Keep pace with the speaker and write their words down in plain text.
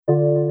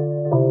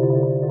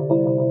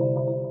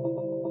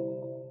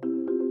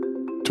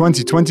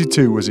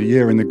2022 was a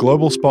year in the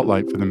global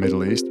spotlight for the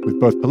Middle East, with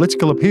both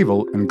political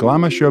upheaval and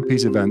glamour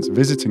showpiece events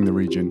visiting the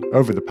region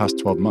over the past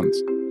 12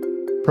 months.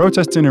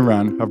 Protests in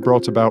Iran have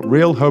brought about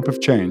real hope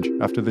of change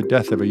after the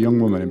death of a young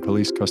woman in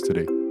police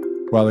custody.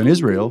 While in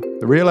Israel,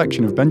 the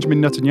re-election of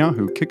Benjamin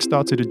Netanyahu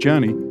kick-started a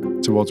journey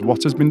towards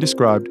what has been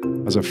described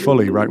as a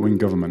fully right-wing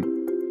government.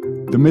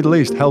 The Middle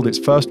East held its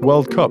first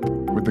World Cup,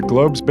 with the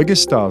globe's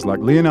biggest stars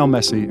like Lionel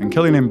Messi and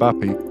Kylian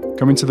Mbappe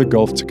coming to the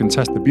Gulf to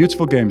contest the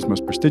beautiful game's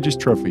most prestigious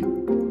trophy.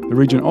 The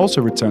region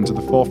also returned to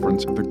the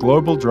forefront of the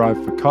global drive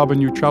for carbon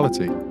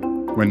neutrality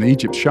when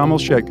Egypt's Sharm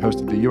el-Sheikh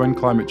hosted the UN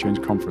Climate Change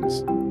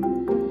Conference.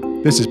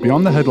 This is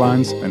Beyond the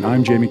Headlines, and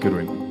I'm Jamie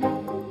Goodwin.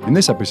 In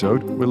this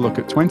episode, we'll look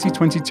at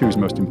 2022's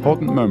most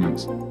important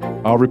moments.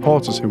 Our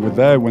reporters who were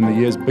there when the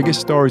year's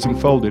biggest stories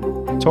unfolded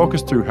talk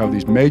us through how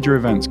these major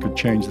events could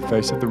change the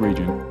face of the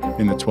region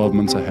in the 12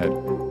 months ahead.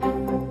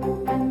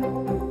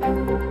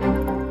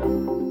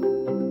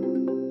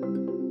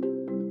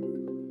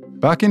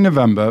 Back in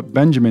November,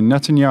 Benjamin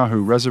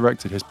Netanyahu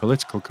resurrected his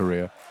political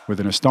career with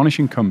an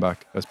astonishing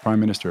comeback as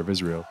Prime Minister of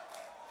Israel.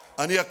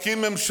 אני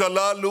אקים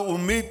ממשלה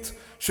לאומית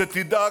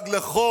שתדאג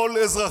לכל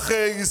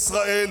אזרחי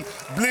ישראל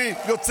בלי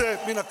יוצא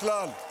מן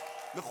הכלל.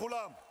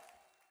 לכולם.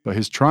 But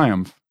his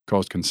triumph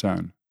caused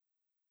concern.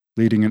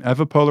 Leading an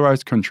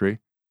ever-polarized country,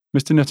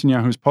 Mr.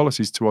 Netanyahu's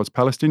policies towards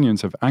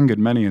Palestinians have angered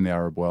many in the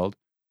Arab world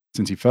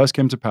since he first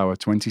came to power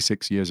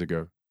 26 years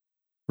ago.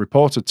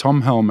 Reporter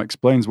Tom Helm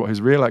explains what his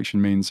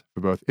re-election means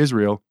for both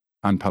Israel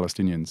and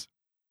Palestinians.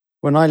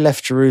 When I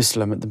left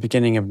Jerusalem at the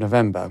beginning of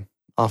November,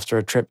 after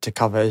a trip to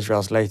cover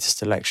Israel's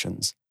latest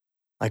elections,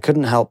 I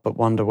couldn't help but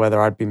wonder whether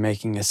I'd be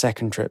making a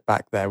second trip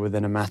back there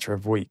within a matter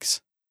of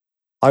weeks.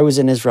 I was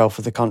in Israel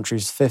for the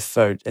country's fifth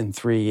vote in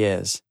 3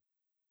 years.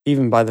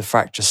 Even by the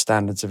fractious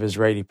standards of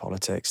Israeli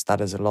politics,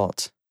 that is a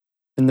lot.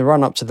 In the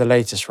run-up to the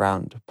latest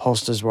round,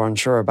 pollsters were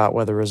unsure about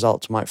whether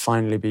results might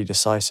finally be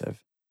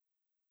decisive.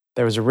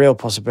 There was a real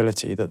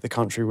possibility that the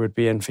country would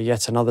be in for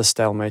yet another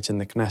stalemate in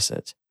the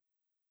Knesset,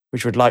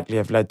 which would likely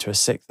have led to a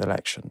sixth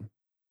election.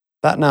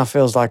 That now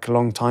feels like a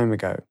long time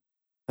ago,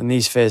 and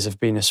these fears have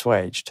been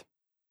assuaged.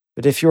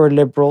 But if you're a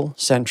liberal,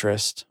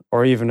 centrist,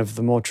 or even of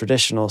the more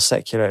traditional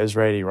secular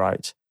Israeli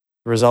right,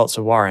 the results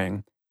are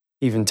worrying,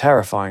 even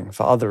terrifying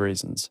for other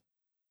reasons.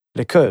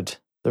 Likud,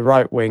 the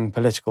right-wing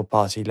political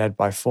party led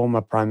by former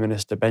Prime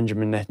Minister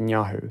Benjamin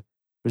Netanyahu,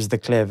 was the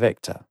clear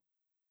victor.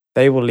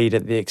 They will lead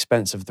at the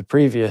expense of the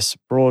previous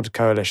broad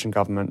coalition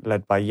government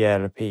led by Yair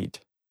Lapid.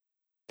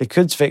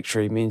 Likud's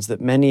victory means that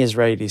many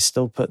Israelis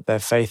still put their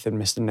faith in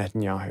Mr.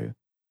 Netanyahu,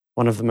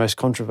 one of the most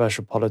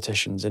controversial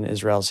politicians in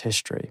Israel's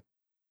history.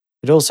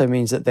 It also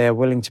means that they are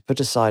willing to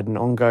put aside an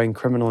ongoing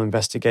criminal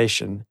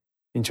investigation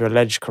into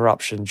alleged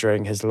corruption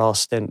during his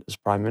last stint as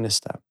Prime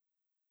Minister.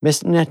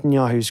 Mr.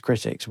 Netanyahu's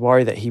critics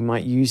worry that he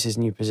might use his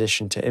new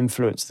position to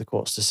influence the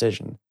court's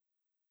decision,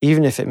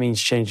 even if it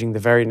means changing the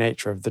very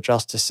nature of the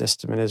justice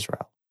system in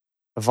Israel,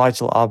 a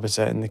vital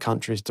arbiter in the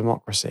country's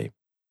democracy.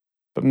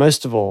 But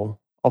most of all,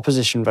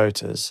 opposition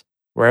voters,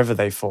 wherever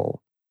they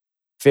fall,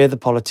 fear the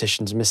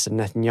politicians Mr.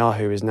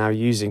 Netanyahu is now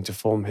using to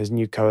form his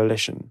new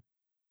coalition.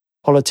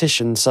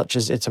 Politicians such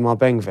as Itamar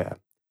Ben-Gvir,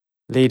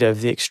 leader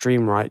of the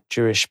extreme-right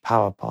Jewish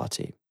Power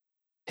Party.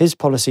 His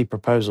policy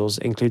proposals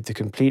include the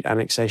complete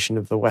annexation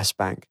of the West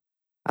Bank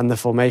and the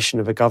formation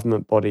of a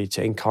government body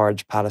to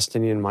encourage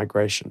Palestinian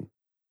migration.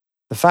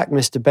 The fact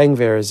Mr.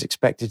 Ben-Gvir is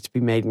expected to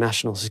be made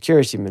National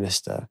Security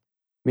Minister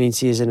means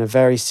he is in a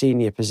very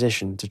senior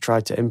position to try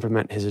to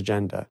implement his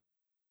agenda,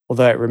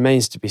 although it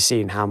remains to be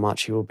seen how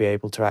much he will be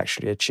able to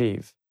actually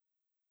achieve.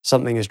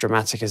 Something as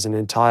dramatic as an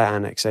entire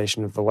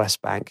annexation of the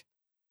West Bank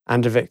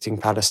and evicting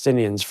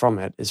Palestinians from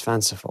it is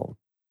fanciful.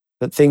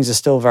 But things are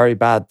still very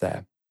bad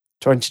there.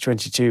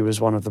 2022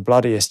 was one of the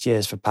bloodiest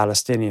years for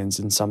Palestinians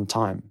in some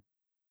time.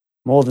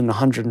 More than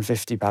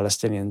 150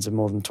 Palestinians and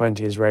more than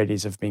 20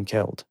 Israelis have been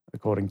killed,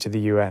 according to the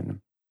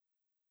UN.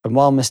 And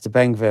while Mr.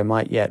 Ben-Gvir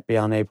might yet be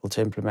unable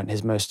to implement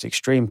his most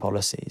extreme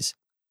policies,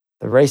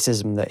 the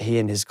racism that he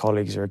and his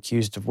colleagues are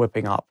accused of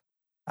whipping up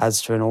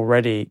adds to an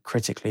already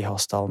critically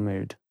hostile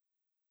mood.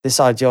 This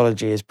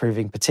ideology is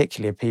proving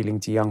particularly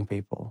appealing to young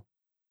people.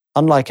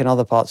 Unlike in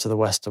other parts of the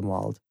Western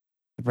world,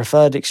 the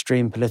preferred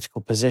extreme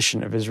political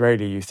position of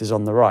Israeli youth is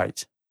on the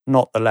right,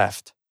 not the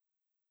left.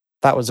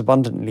 That was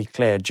abundantly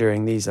clear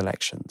during these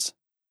elections.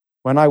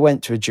 When I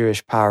went to a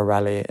Jewish power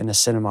rally in a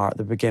cinema at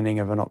the beginning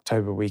of an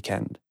October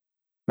weekend,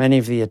 many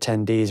of the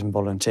attendees and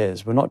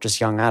volunteers were not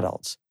just young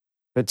adults,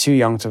 but too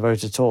young to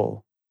vote at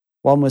all.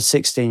 One was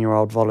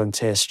 16-year-old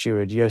volunteer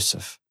steward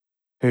Yosef,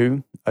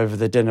 who, over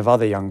the din of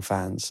other young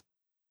fans,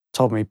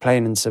 told me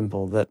plain and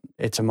simple that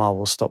Itamar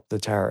will stop the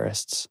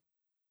terrorists.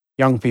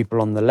 Young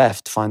people on the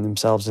left find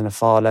themselves in a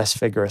far less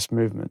vigorous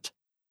movement.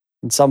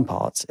 In some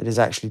parts, it is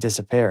actually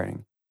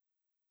disappearing.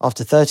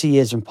 After 30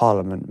 years in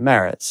parliament,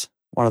 Meretz,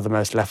 one of the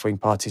most left-wing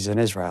parties in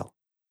Israel,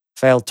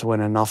 failed to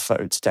win enough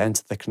votes to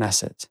enter the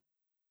Knesset.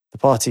 The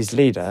party's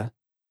leader,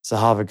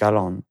 Zahava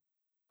Galon,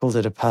 called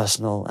it a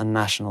personal and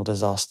national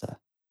disaster.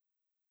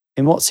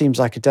 In what seems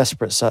like a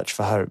desperate search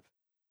for hope,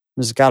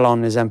 Ms.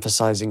 Gallon is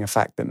emphasizing a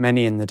fact that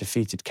many in the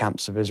defeated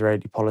camps of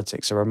Israeli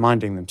politics are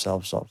reminding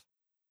themselves of.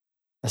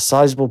 A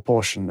sizable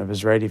portion of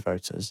Israeli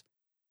voters,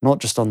 not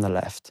just on the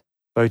left,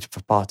 voted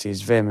for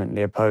parties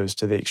vehemently opposed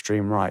to the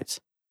extreme right.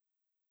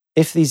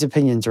 If these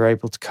opinions are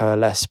able to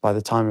coalesce by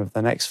the time of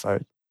the next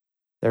vote,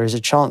 there is a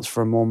chance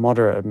for a more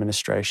moderate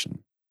administration.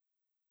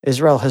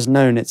 Israel has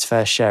known its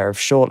fair share of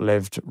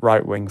short-lived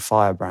right-wing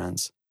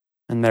firebrands,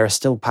 and there are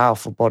still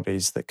powerful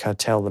bodies that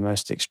curtail the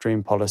most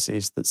extreme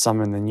policies that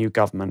some in the new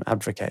government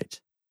advocate.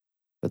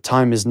 But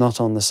time is not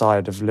on the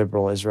side of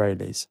liberal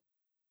Israelis.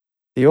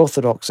 The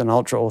Orthodox and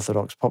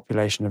ultra-Orthodox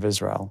population of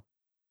Israel,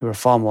 who are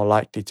far more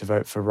likely to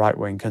vote for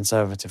right-wing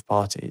conservative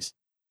parties,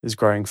 is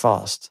growing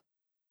fast.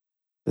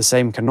 The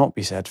same cannot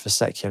be said for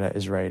secular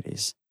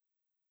Israelis.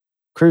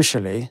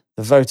 Crucially,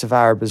 the vote of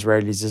Arab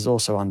Israelis is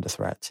also under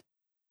threat.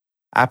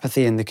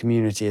 Apathy in the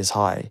community is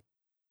high,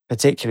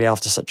 particularly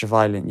after such a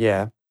violent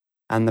year,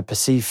 and the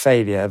perceived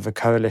failure of a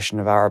coalition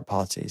of Arab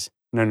parties,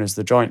 known as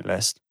the Joint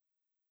List,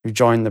 who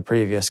joined the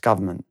previous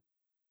government.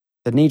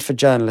 The need for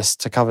journalists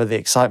to cover the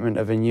excitement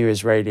of a new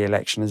Israeli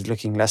election is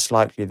looking less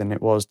likely than it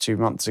was 2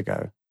 months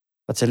ago,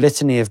 but a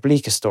litany of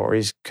bleaker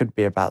stories could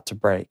be about to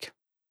break.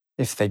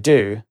 If they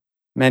do,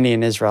 many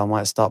in Israel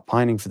might start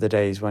pining for the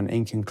days when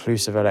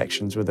inconclusive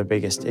elections were the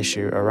biggest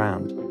issue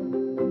around.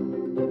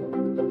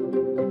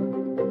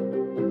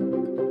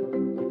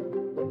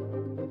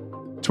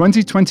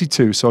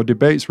 "2022 saw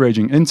debates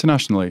raging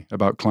internationally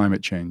about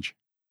climate change.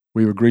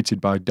 We were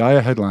greeted by dire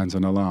headlines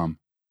and alarm,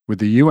 with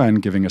the UN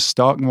giving a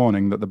stark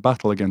warning that the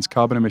battle against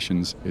carbon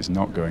emissions is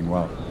not going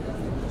well.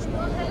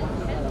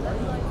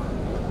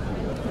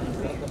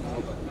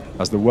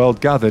 As the world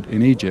gathered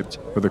in Egypt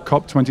for the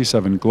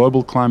COP27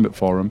 Global Climate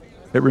Forum,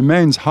 it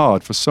remains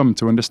hard for some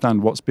to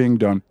understand what's being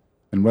done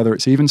and whether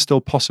it's even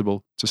still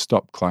possible to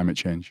stop climate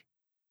change.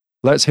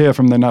 Let's hear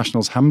from the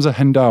National's Hamza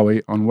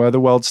Hendawi on where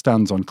the world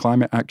stands on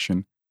climate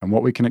action and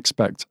what we can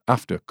expect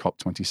after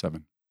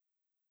COP27.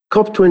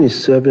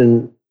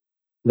 COP27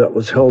 that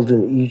was held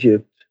in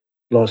Egypt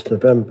last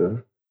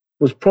November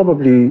was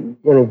probably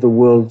one of the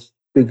world's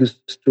biggest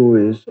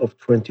stories of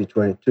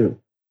 2022.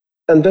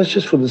 And that's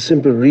just for the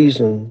simple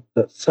reason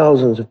that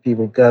thousands of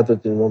people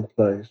gathered in one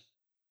place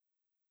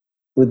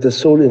with the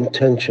sole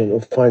intention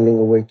of finding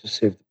a way to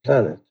save the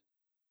planet.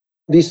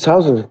 These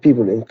thousands of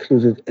people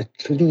included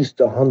at least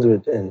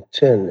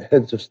 110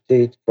 heads of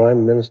state,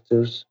 prime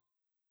ministers,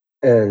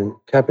 and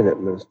cabinet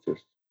ministers.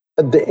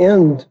 At the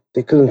end,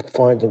 they couldn't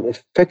find an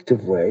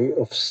effective way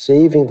of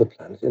saving the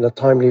planet in a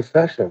timely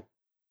fashion,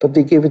 but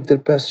they gave it their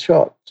best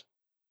shot.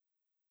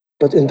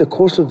 But in the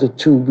course of the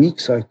 2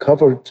 weeks I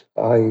covered,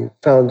 I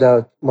found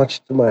out,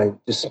 much to my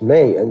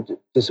dismay and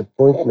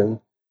disappointment,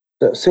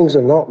 that things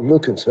are not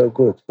looking so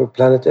good for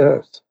planet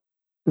Earth.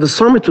 The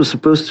summit was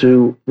supposed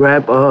to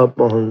wrap up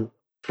on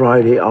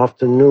Friday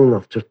afternoon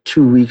after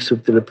 2 weeks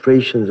of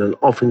deliberations and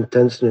often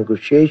tense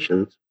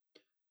negotiations.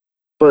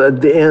 But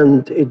at the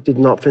end, it did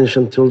not finish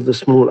until the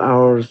small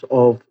hours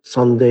of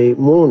Sunday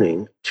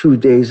morning, 2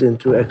 days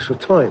into extra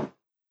time.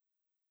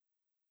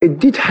 It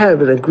did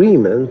have an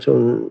agreement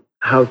on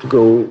how to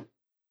go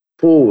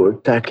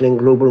forward tackling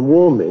global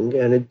warming,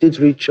 and it did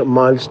reach a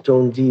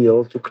milestone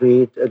deal to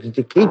create a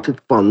dedicated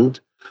fund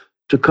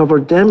to cover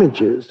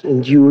damages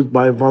endured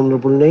by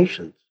vulnerable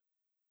nations.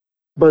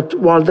 But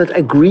while that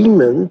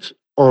agreement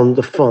on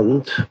the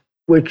fund,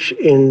 which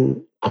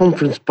in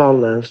conference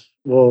parlance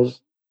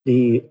was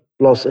the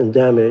loss and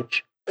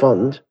damage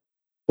fund,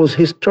 was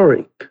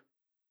historic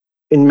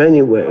in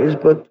many ways,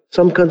 but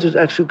some countries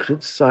actually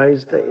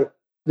criticized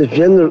the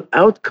general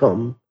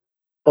outcome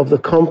of the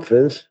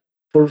conference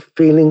for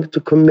failing to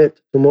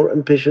commit to more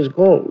ambitious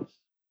goals.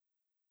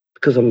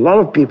 Because a lot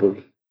of people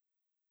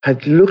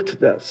had looked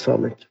at that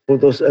summit for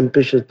those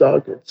ambitious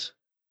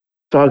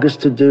targets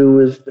to do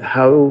with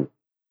how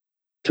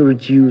to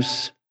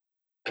reduce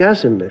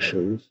gas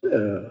emissions,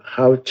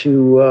 how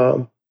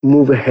to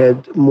move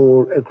ahead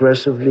more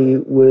aggressively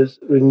with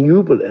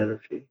renewable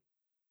energy.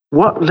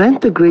 What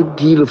lent a great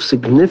deal of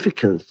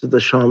significance to the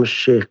Sharm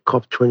Sheikh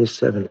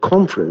COP27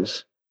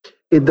 conference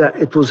is that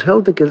it was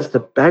held against the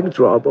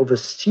backdrop of a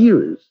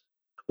series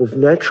of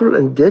natural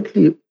and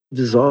deadly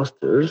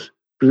disasters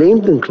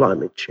blamed on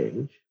climate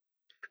change,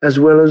 as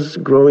well as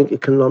growing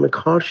economic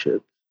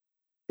hardship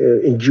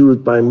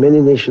endured by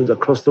many nations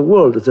across the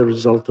world as a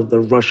result of the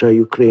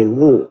Russia-Ukraine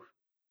war.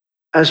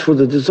 As for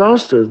the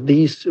disasters,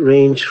 these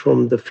range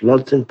from the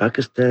floods in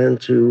Pakistan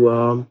to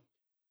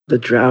the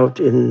drought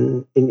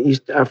in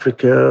East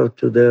Africa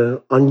to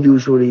the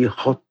unusually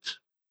hot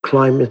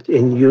climate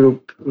in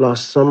Europe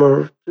last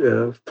summer,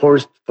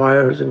 forest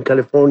fires in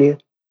California.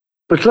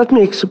 But let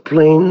me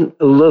explain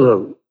a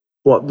little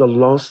what the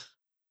loss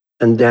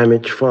and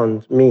damage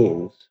fund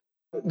means.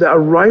 The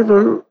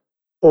arrival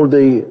or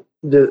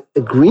the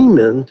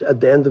agreement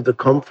at the end of the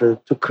conference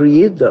to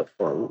create that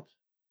fund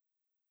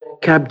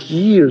capped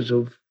years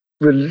of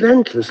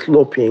relentless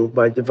lobbying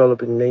by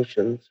developing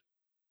nations.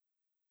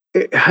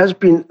 It has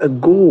been a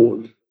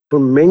goal for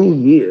many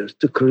years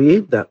to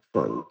create that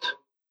fund.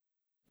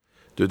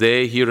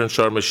 Today, here in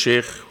Sharm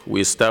el-Sheikh,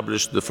 we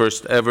established the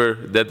first ever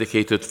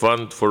dedicated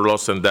fund for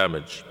loss and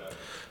damage,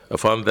 a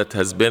fund that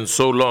has been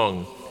so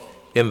long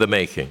in the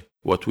making.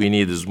 What we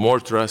need is more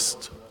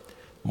trust,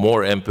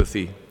 more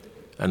empathy,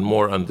 and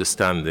more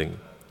understanding.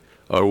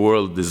 Our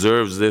world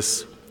deserves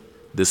this.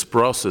 This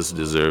process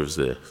deserves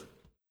this.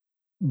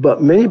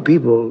 But many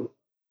people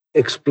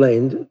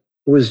explained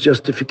with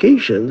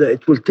justification that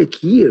it will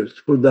take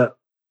years for that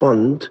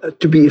fund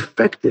to be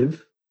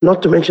effective,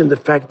 not to mention the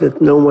fact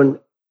that no one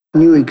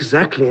knew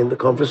exactly in the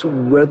conference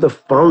where the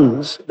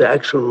funds, the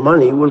actual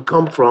money, will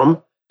come from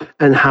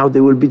and how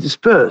they will be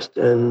dispersed.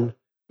 And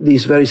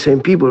these very same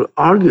people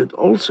argued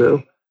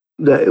also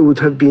that it would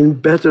have been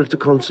better to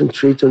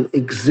concentrate on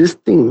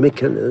existing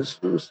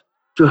mechanisms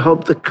to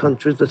help the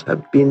countries that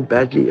have been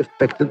badly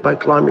affected by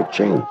climate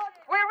change.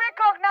 We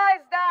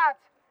recognize that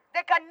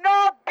there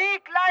cannot be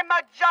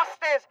climate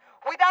justice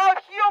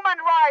without human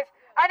rights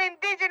and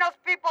indigenous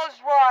people's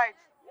rights.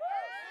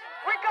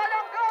 We call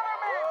on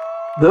government.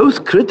 Those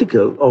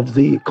critical of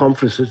the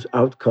conference's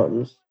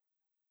outcomes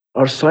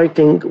are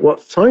citing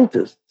what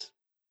scientists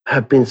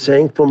have been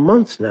saying for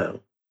months now,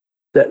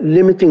 that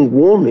limiting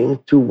warming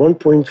to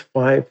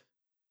 1.5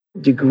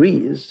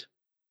 degrees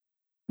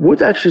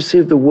would actually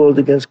save the world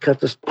against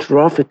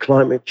catastrophic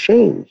climate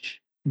change.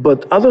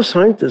 But other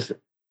scientists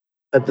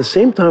at the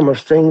same time are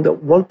saying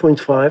that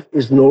 1.5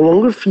 is no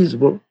longer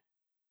feasible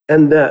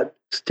and that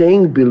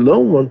staying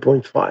below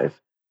 1.5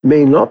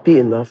 may not be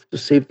enough to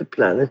save the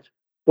planet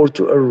or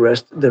to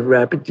arrest the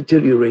rapid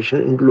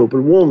deterioration in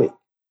global warming.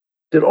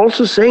 They're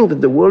also saying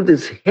that the world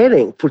is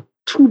heading for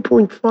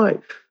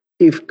 2.5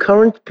 if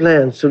current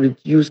plans to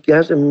reduce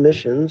gas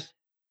emissions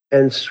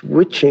and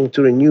switching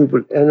to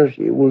renewable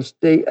energy will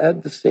stay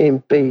at the same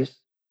pace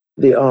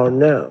they are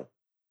now.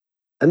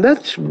 And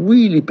that's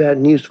really bad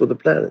news for the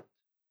planet.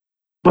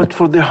 But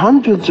for the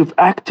hundreds of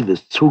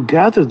activists who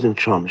gathered in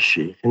Sharm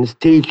el-Sheikh and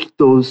staged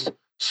those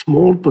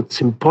small but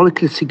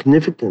symbolically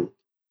significant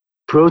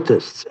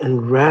protests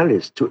and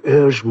rallies to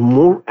urge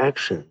more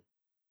action,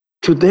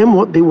 to them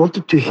what they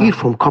wanted to hear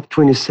from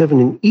COP27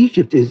 in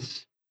Egypt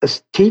is a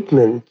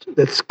statement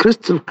that's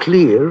crystal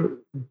clear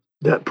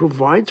that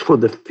provides for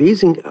the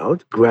phasing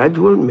out,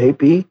 gradual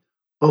maybe,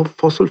 of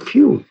fossil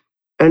fuel.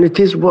 And it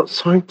is what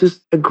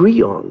scientists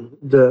agree on,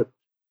 that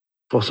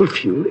fossil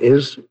fuel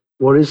is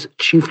what is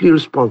chiefly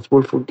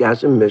responsible for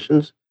gas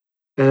emissions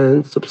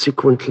and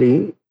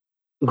subsequently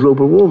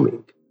global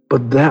warming.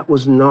 But that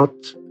was not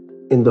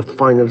in the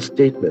final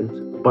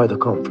statement by the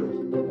conference.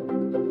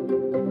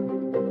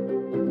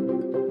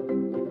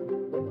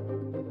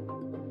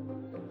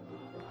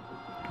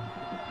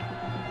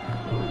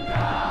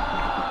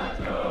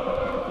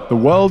 The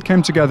world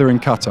came together in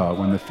Qatar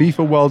when the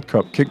FIFA World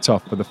Cup kicked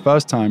off for the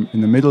first time in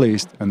the Middle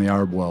East and the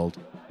Arab world.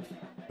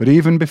 But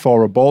even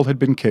before a ball had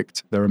been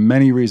kicked, there are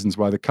many reasons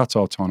why the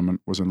Qatar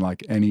tournament was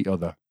unlike any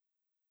other.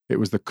 It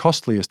was the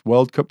costliest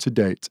World Cup to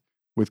date,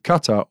 with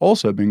Qatar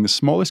also being the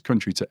smallest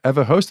country to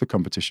ever host the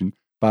competition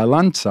by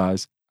land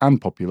size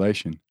and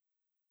population.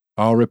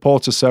 Our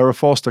reporter Sarah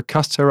Forster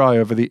casts her eye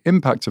over the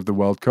impact of the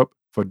World Cup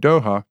for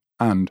Doha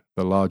and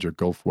the larger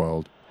Gulf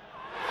world.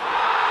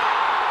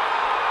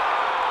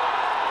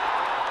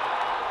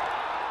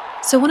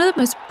 So one of the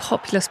most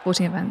popular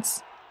sporting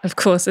events, of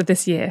course, of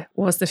this year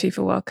was the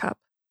FIFA World Cup.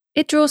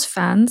 It draws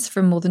fans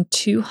from more than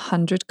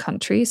 200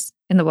 countries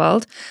in the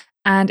world,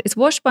 and it's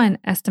watched by an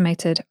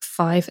estimated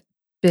 5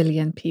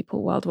 billion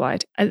people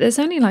worldwide. There's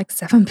only like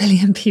 7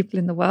 billion people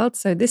in the world,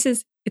 so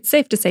it's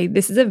safe to say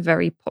this is a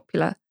very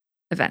popular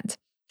event.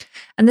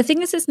 And the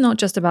thing is, it's not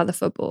just about the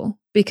football,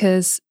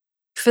 because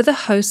for the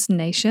host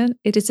nation,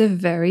 it is a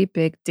very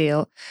big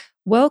deal.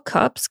 World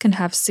Cups can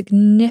have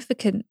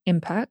significant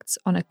impacts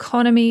on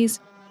economies,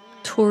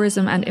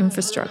 tourism, and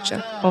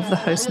infrastructure of the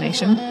host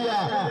nation.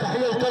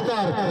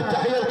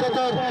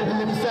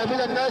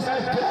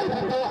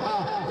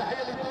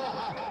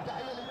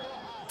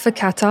 For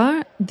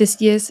Qatar,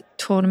 this year's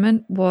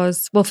tournament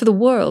for the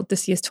world,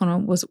 this year's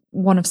tournament was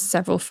one of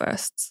several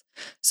firsts.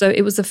 So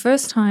it was the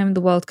first time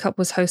the World Cup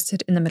was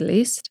hosted in the Middle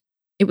East.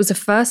 It was the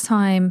first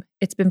time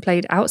it's been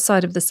played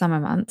outside of the summer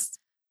months.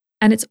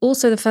 And it's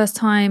also the first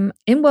time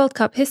in World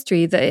Cup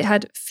history that it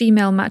had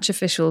female match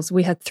officials.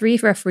 We had 3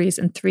 referees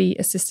and 3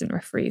 assistant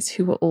referees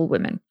who were all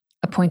women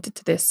appointed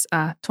to this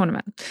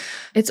tournament.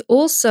 It's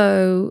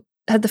also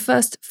had the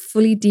first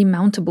fully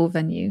demountable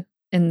venue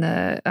in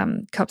the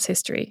Cup's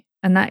history,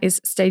 and that is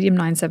Stadium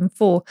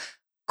 974,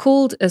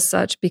 called as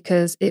such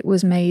because it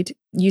was made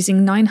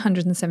using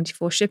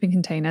 974 shipping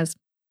containers,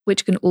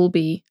 which can all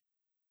be,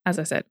 as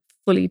I said,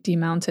 fully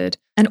demounted.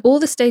 And all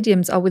the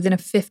stadiums are within a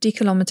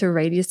 50-kilometer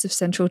radius of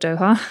central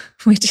Doha,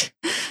 which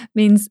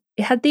means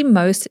it had the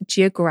most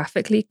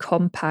geographically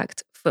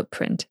compact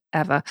footprint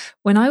ever.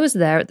 When I was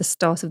there at the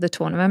start of the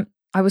tournament,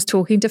 I was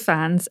talking to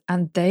fans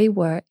and they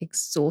were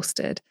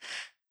exhausted.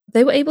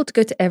 They were able to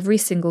go to every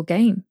single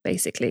game,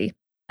 basically.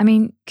 I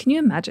mean, can you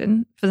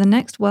imagine for the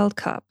next World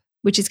Cup,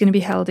 which is going to be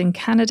held in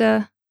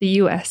Canada, the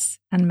US,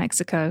 and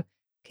Mexico,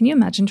 can you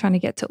imagine trying to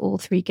get to all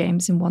 3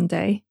 games in one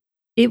day?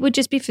 It would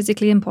just be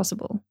physically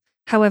impossible.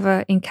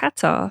 However, in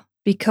Qatar,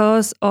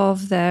 because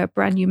of their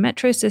brand new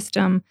metro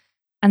system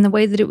and the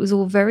way that it was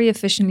all very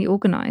efficiently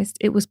organized,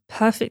 it was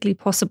perfectly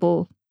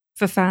possible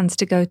for fans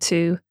to go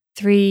to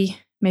 3,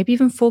 maybe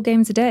even 4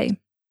 games a day.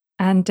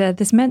 And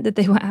this meant that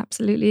they were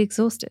absolutely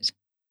exhausted.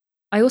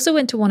 I also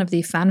went to one of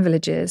the fan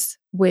villages,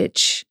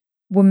 which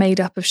were made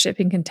up of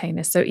shipping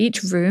containers. So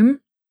each room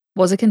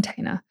was a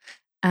container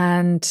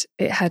and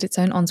it had its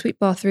own ensuite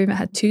bathroom. It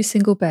had 2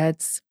 single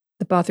beds.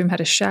 The bathroom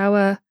had a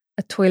shower,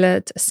 a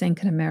toilet, a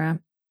sink, and a mirror.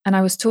 And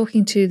I was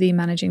talking to the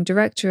managing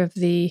director of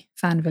the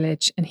fan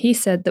village, and he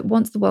said that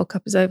once the World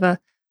Cup is over,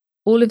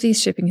 all of these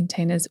shipping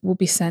containers will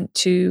be sent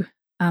to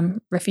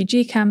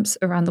refugee camps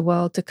around the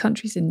world, to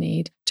countries in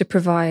need, to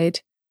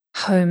provide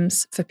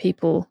homes for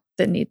people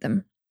that need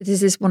them.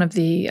 This is one of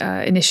the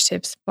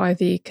initiatives by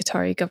the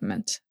Qatari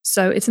government.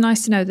 So it's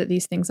nice to know that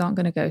these things aren't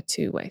going to go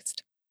to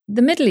waste.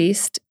 The Middle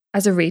East,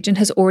 as a region,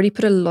 has already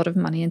put a lot of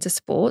money into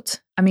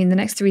sport. I mean, the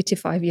next 3 to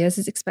 5 years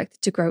is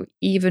expected to grow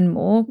even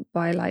more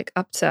by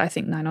up to, I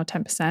think, 9 or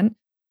 10%.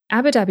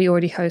 Abu Dhabi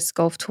already hosts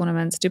golf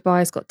tournaments.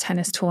 Dubai's got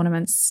tennis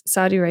tournaments.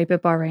 Saudi Arabia,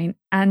 Bahrain,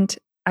 and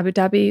Abu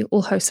Dhabi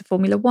all host the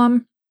Formula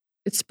One.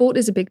 Sport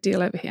is a big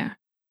deal over here.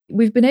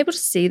 We've been able to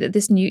see that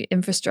this new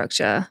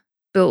infrastructure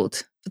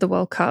built for the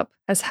World Cup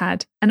has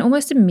had an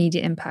almost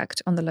immediate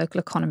impact on the local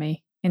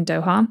economy in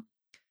Doha.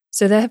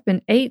 So there have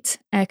been 8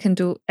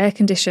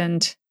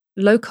 air-conditioned,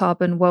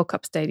 low-carbon World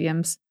Cup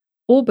stadiums,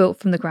 all built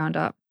from the ground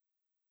up.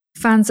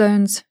 Fan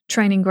zones,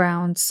 training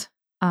grounds,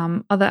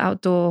 other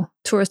outdoor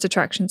tourist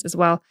attractions as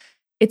well.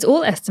 It's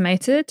all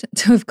estimated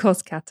to have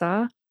cost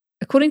Qatar,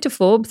 according to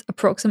Forbes,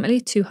 approximately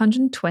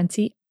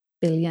 $220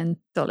 billion,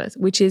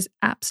 which is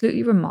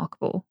absolutely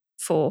remarkable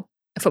for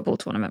a football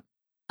tournament.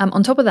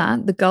 On top of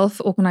that, the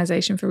Gulf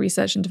Organization for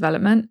Research and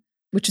Development,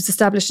 which was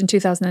established in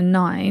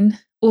 2009,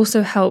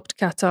 also helped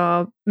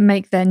Qatar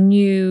make their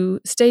new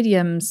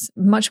stadiums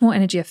much more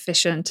energy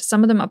efficient,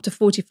 some of them up to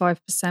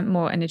 45%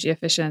 more energy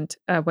efficient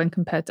when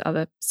compared to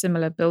other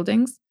similar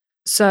buildings.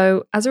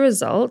 So as a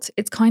result,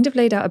 it's kind of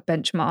laid out a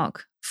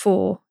benchmark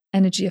for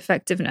energy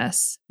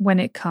effectiveness when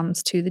it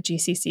comes to the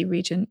GCC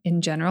region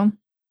in general.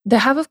 There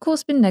have, of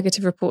course, been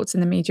negative reports in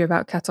the media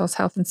about Qatar's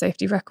health and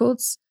safety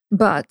records,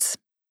 but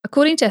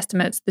according to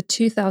estimates, the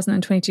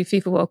 2022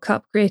 FIFA World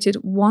Cup created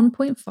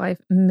 1.5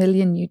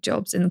 million new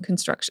jobs in the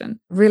construction,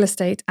 real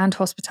estate, and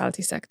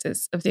hospitality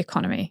sectors of the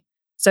economy.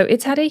 So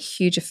it's had a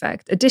huge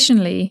effect.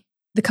 Additionally,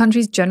 the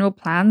country's general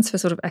plans for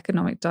sort of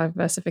economic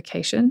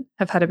diversification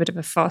have had a bit of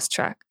a fast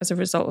track as a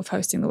result of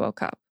hosting the World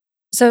Cup.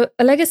 So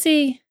a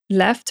legacy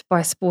left by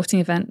a sporting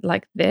event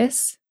like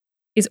this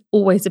is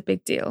always a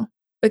big deal.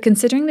 But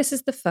considering this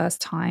is the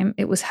first time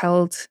it was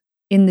held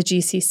in the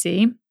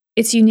GCC,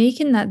 it's unique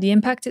in that the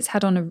impact it's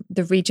had on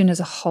the region as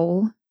a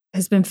whole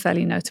has been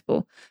fairly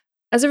notable.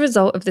 As a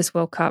result of this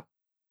World Cup,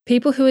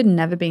 people who had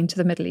never been to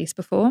the Middle East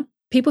before,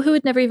 people who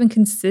had never even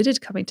considered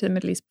coming to the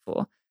Middle East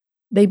before,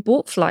 they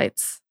bought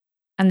flights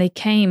and they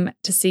came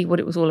to see what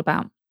it was all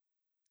about.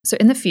 So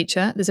in the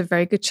future, there's a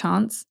very good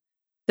chance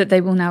that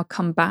they will now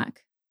come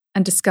back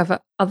and discover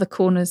other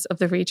corners of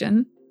the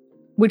region,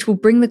 which will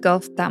bring the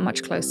Gulf that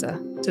much closer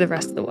to the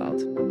rest of the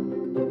world.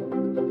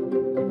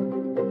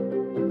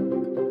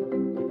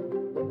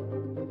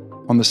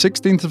 On the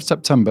 16th of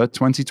September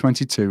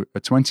 2022,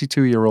 a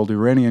 22-year-old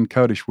Iranian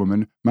Kurdish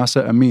woman,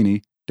 Mahsa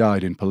Amini,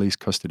 died in police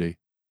custody.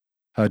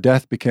 Her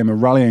death became a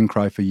rallying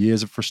cry for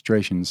years of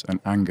frustrations and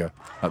anger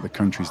at the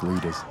country's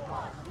leaders.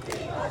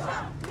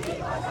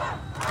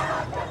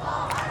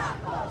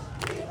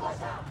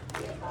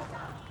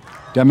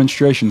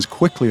 Demonstrations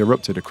quickly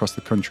erupted across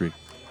the country.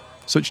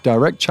 Such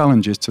direct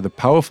challenges to the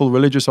powerful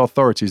religious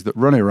authorities that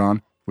run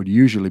Iran would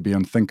usually be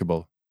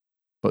unthinkable.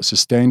 But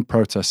sustained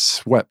protests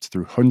swept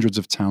through hundreds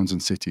of towns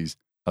and cities,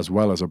 as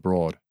well as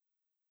abroad.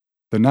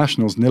 The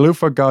National's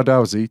Niloufar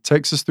Gardawzi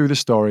takes us through the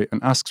story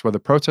and asks whether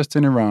protests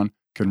in Iran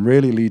can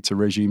really lead to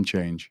regime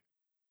change.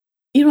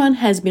 Iran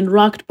has been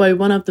rocked by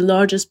one of the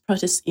largest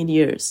protests in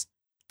years.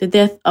 The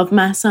death of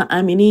Mahsa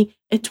Amini,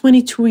 a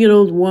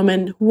 22-year-old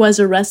woman who was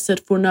arrested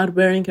for not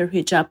wearing her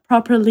hijab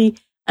properly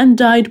and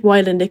died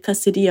while in the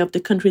custody of the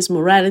country's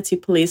morality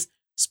police,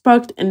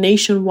 sparked a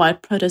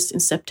nationwide protest in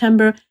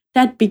September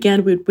that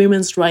began with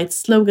women's rights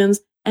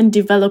slogans and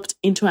developed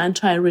into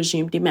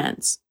anti-regime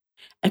demands.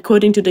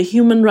 According to the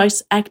human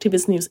rights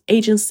activist news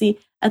agency,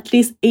 at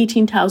least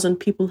 18,000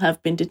 people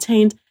have been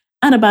detained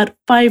and about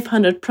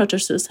 500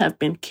 protesters have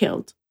been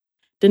killed.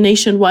 The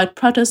nationwide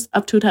protests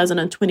of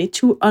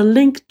 2022 are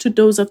linked to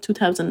those of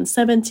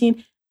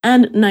 2017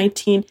 and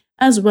 19,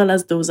 as well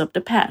as those of the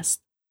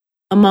past.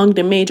 Among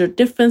the major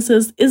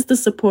differences is the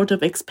support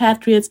of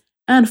expatriates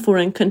and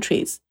foreign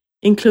countries,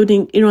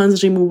 including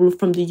Iran's removal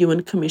from the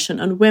UN Commission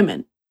on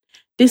Women.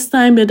 This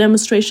time, the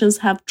demonstrations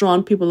have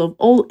drawn people of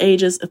all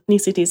ages,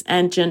 ethnicities,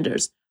 and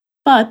genders,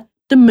 but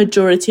the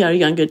majority are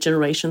younger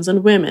generations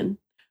and women.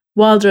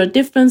 While there are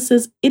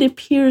differences, it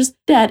appears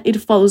that it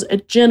follows a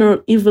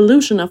general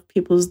evolution of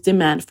people's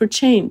demand for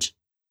change.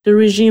 The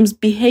regime's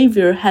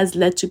behavior has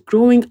led to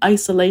growing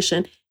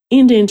isolation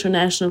in the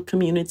international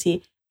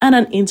community and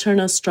an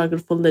internal struggle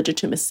for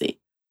legitimacy.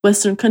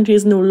 Western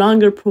countries no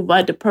longer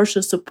provide the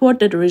partial support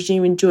that the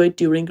regime enjoyed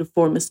during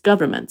reformist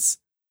governments.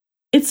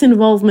 Its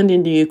involvement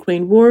in the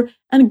Ukraine war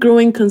and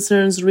growing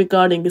concerns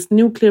regarding its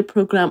nuclear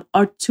program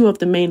are two of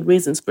the main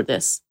reasons for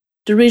this.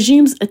 The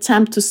regime's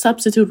attempt to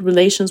substitute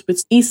relations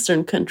with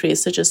Eastern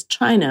countries such as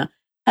China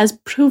has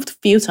proved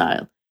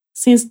futile,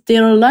 since they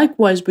are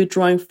likewise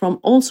withdrawing from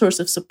all sorts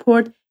of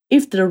support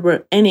if there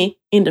were any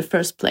in the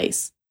first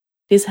place.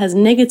 This has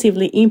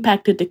negatively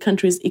impacted the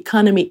country's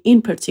economy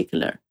in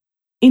particular.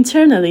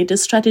 Internally, the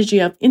strategy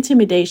of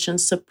intimidation,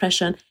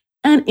 suppression,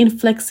 and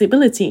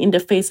inflexibility in the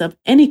face of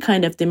any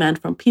kind of demand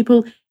from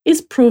people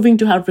is proving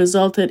to have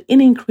resulted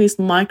in increased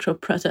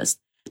micro-protests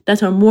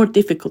that are more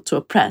difficult to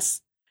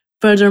oppress.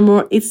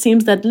 Furthermore, it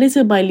seems that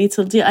little by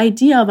little the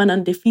idea of an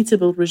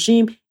undefeatable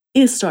regime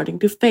is starting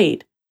to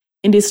fade.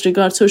 In this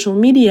regard, social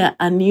media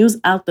and news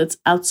outlets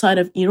outside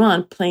of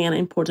Iran play an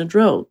important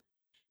role.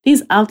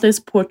 These outlets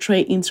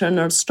portray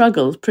internal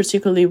struggles,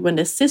 particularly when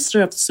the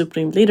sister of the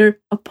supreme leader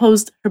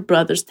opposed her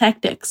brother's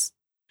tactics.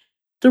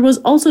 There was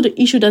also the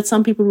issue that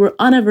some people were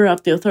unaware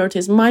of the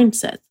authorities'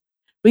 mindset.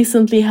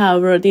 Recently,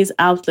 however, these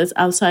outlets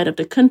outside of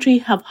the country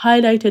have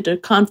highlighted their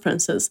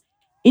conferences,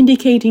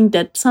 indicating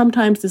that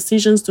sometimes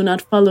decisions do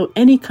not follow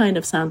any kind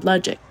of sound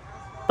logic.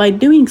 By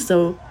doing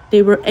so,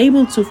 they were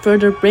able to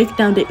further break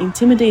down the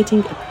intimidating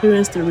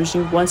appearance the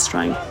regime was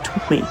trying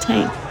to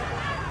maintain.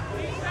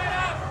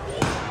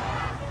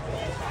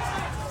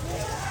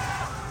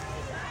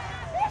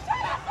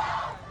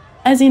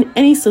 As in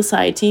any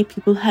society,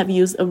 people have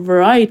used a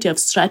variety of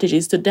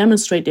strategies to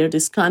demonstrate their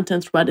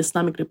discontent throughout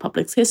Islamic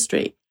Republic's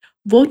history.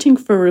 Voting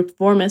for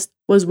reformists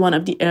was one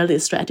of the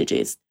earliest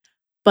strategies.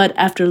 But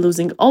after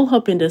losing all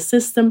hope in the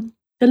system,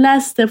 the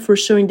last step for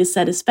showing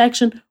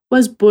dissatisfaction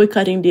was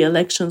boycotting the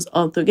elections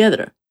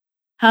altogether.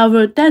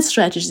 However, that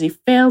strategy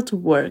failed to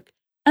work,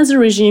 as the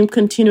regime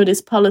continued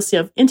its policy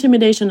of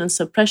intimidation and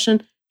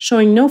suppression,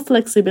 showing no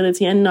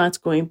flexibility and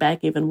not going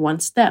back even one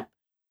step.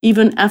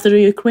 Even after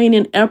the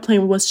Ukrainian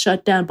airplane was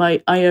shot down by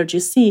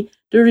IRGC,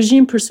 the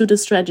regime pursued a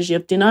strategy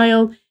of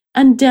denial,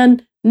 and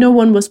then no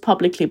one was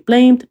publicly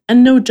blamed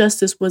and no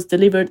justice was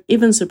delivered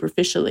even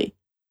superficially.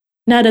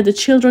 Now that the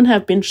children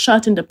have been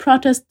shot in the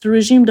protest, the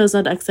regime does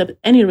not accept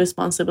any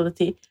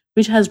responsibility,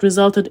 which has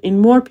resulted in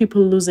more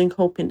people losing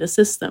hope in the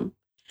system.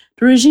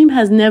 The regime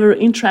has never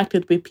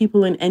interacted with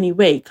people in any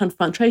way.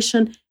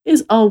 Confrontation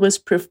is always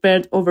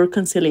preferred over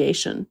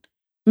conciliation,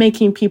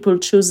 making people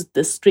choose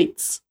the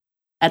streets.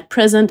 At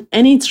present,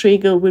 any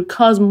trigger will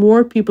cause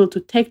more people to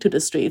take to the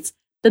streets,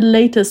 the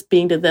latest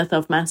being the death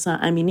of Mahsa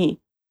Amini.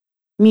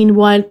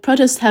 Meanwhile,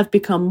 protests have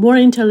become more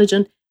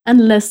intelligent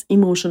and less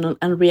emotional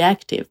and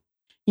reactive.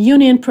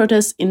 Union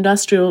protests,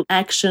 industrial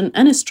action,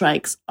 and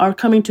strikes are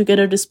coming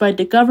together despite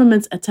the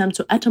government's attempt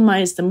to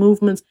atomize the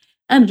movements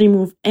and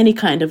remove any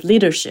kind of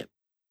leadership.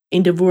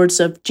 In the words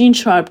of Gene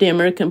Sharp, the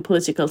American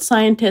political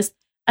scientist,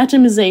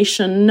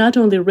 atomization not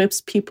only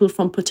rips people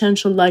from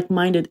potential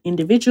like-minded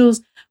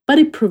individuals, but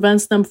it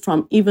prevents them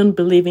from even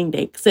believing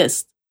they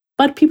exist.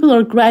 But people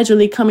are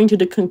gradually coming to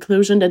the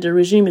conclusion that the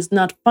regime is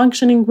not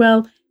functioning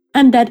well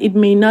and that it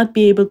may not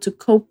be able to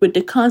cope with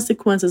the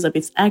consequences of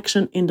its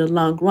action in the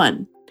long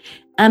run.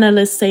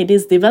 Analysts say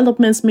these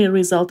developments may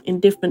result in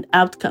different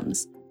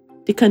outcomes: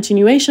 the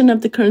continuation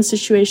of the current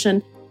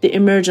situation, the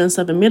emergence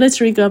of a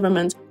military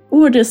government,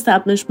 or the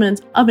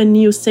establishment of a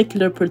new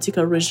secular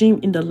political regime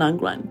in the long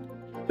run.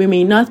 We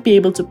may not be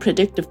able to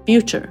predict the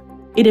future.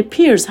 It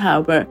appears,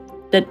 however,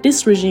 that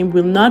this regime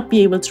will not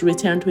be able to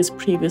return to its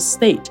previous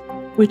state,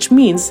 which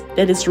means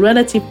that its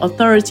relative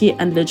authority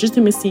and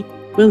legitimacy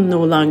will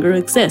no longer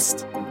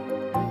exist.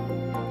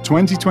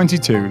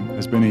 2022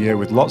 has been a year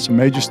with lots of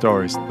major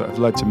stories that have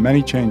led to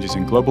many changes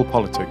in global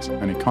politics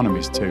and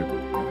economies too.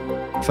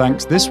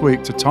 Thanks this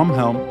week to Tom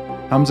Helm,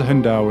 Hamza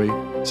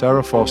Hindawi,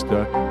 Sarah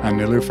Foster, and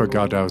Niloufar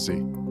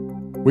Gardauzi.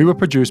 We were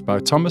produced by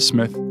Thomas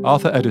Smith,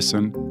 Arthur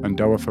Edison, and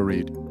Doa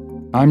Farid.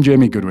 I'm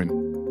Jamie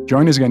Goodwin.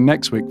 Join us again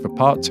next week for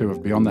part 2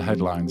 of Beyond the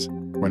Headlines,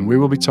 when we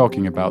will be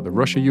talking about the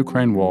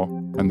Russia-Ukraine war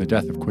and the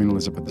death of Queen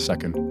Elizabeth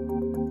II.